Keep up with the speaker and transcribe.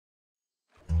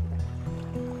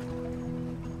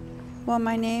Well,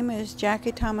 my name is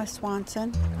Jackie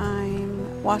Swanson.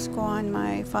 I'm Wasco on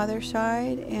my father's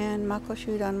side and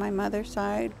Muckleshoot on my mother's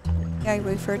side. I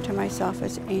refer to myself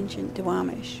as ancient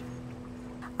Duwamish.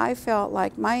 I felt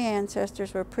like my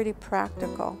ancestors were pretty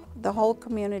practical. The whole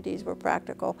communities were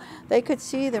practical. They could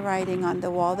see the writing on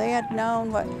the wall. They had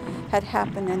known what had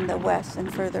happened in the west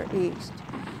and further east.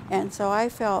 And so I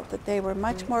felt that they were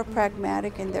much more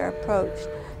pragmatic in their approach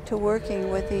to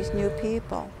working with these new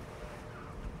people.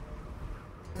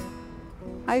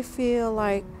 I feel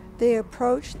like they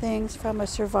approached things from a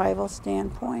survival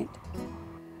standpoint,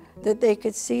 that they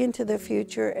could see into the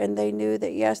future and they knew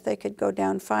that yes, they could go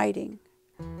down fighting,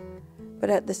 but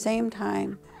at the same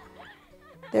time,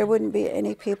 there wouldn't be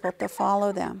any people to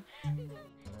follow them.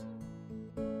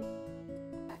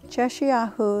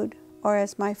 Cheshiahud, or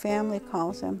as my family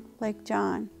calls him, Lake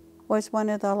John, was one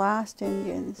of the last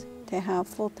Indians to have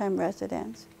full-time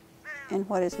residence in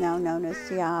what is now known as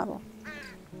Seattle.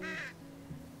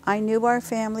 I knew our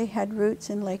family had roots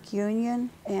in Lake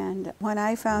Union, and when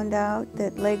I found out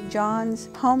that Lake John's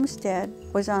homestead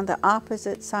was on the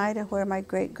opposite side of where my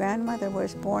great-grandmother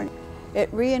was born,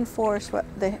 it reinforced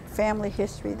the family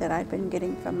history that I'd been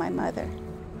getting from my mother.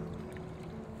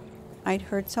 I'd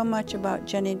heard so much about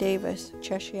Jenny Davis,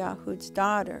 Cheshiahud's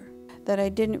daughter, that I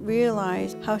didn't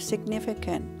realize how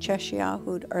significant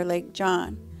Cheshiahud, or Lake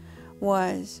John,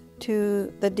 was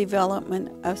to the development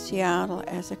of Seattle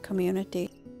as a community.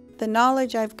 The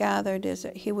knowledge I've gathered is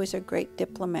that he was a great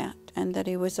diplomat and that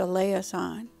he was a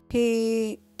liaison.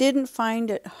 He didn't find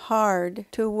it hard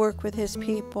to work with his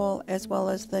people as well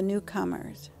as the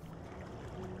newcomers.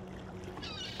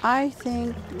 I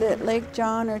think that Lake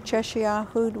John, or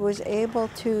Cheshiahud, was able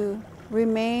to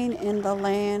remain in the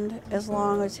land as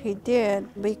long as he did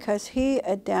because he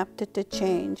adapted to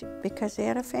change, because he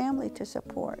had a family to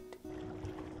support.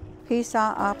 He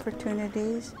saw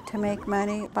opportunities to make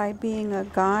money by being a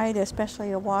guide,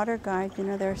 especially a water guide. You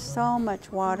know, there's so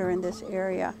much water in this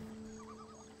area.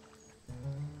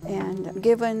 And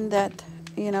given that,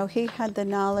 you know, he had the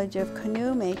knowledge of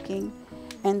canoe making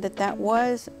and that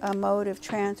was a mode of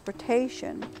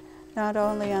transportation, not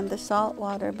only on the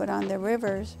saltwater but on the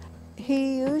rivers,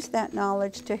 he used that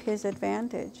knowledge to his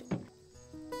advantage.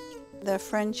 The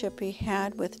friendship he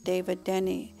had with David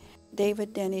Denny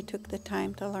took the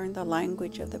time to learn the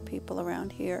language of the people around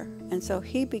here. And so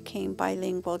he became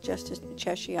bilingual just as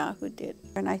Cheshiahud did.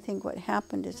 And I think what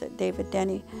happened is that David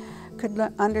Denny could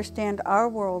understand our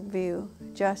worldview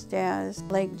just as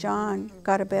Lake John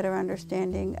got a better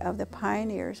understanding of the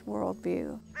pioneers'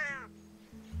 worldview.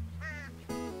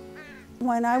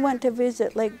 When I went to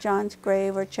visit Lake John's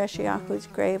grave, or Cheshiahud's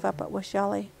grave up at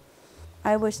Washelli,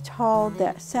 I was told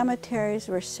that cemeteries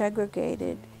were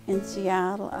segregated in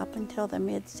Seattle up until the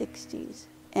mid-60s,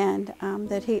 and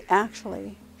that he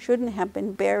actually shouldn't have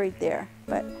been buried there.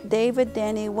 But David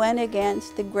Denny went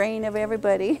against the grain of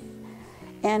everybody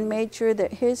and made sure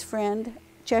that his friend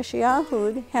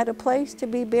Cheshiahud had a place to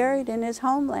be buried in his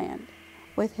homeland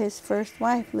with his first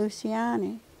wife,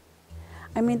 Luciani.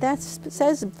 I mean, that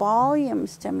says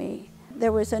volumes to me.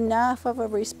 There was enough of a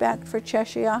respect for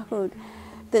Cheshiahud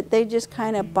that they just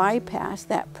kind of bypassed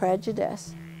that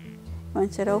prejudice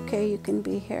and said, okay, you can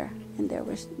be here, and there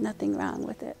was nothing wrong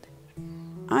with it.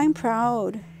 I'm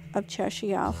proud of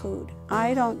Cheshiahud.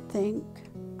 I don't think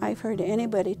I've heard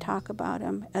anybody talk about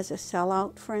him as a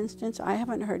sellout, for instance. I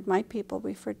haven't heard my people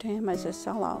refer to him as a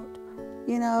sellout.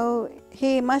 You know,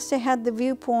 he must have had the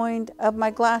viewpoint of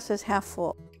my glass is half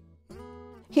full.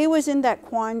 He was in that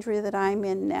quandary that I'm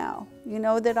in now, you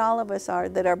know, that all of us are,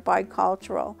 that are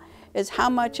bicultural, is how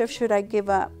much of should I give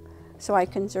up so I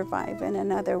can survive in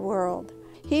another world.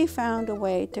 He found a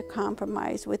way to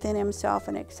compromise within himself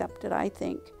and accept it, I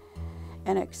think,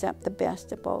 and accept the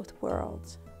best of both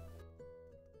worlds.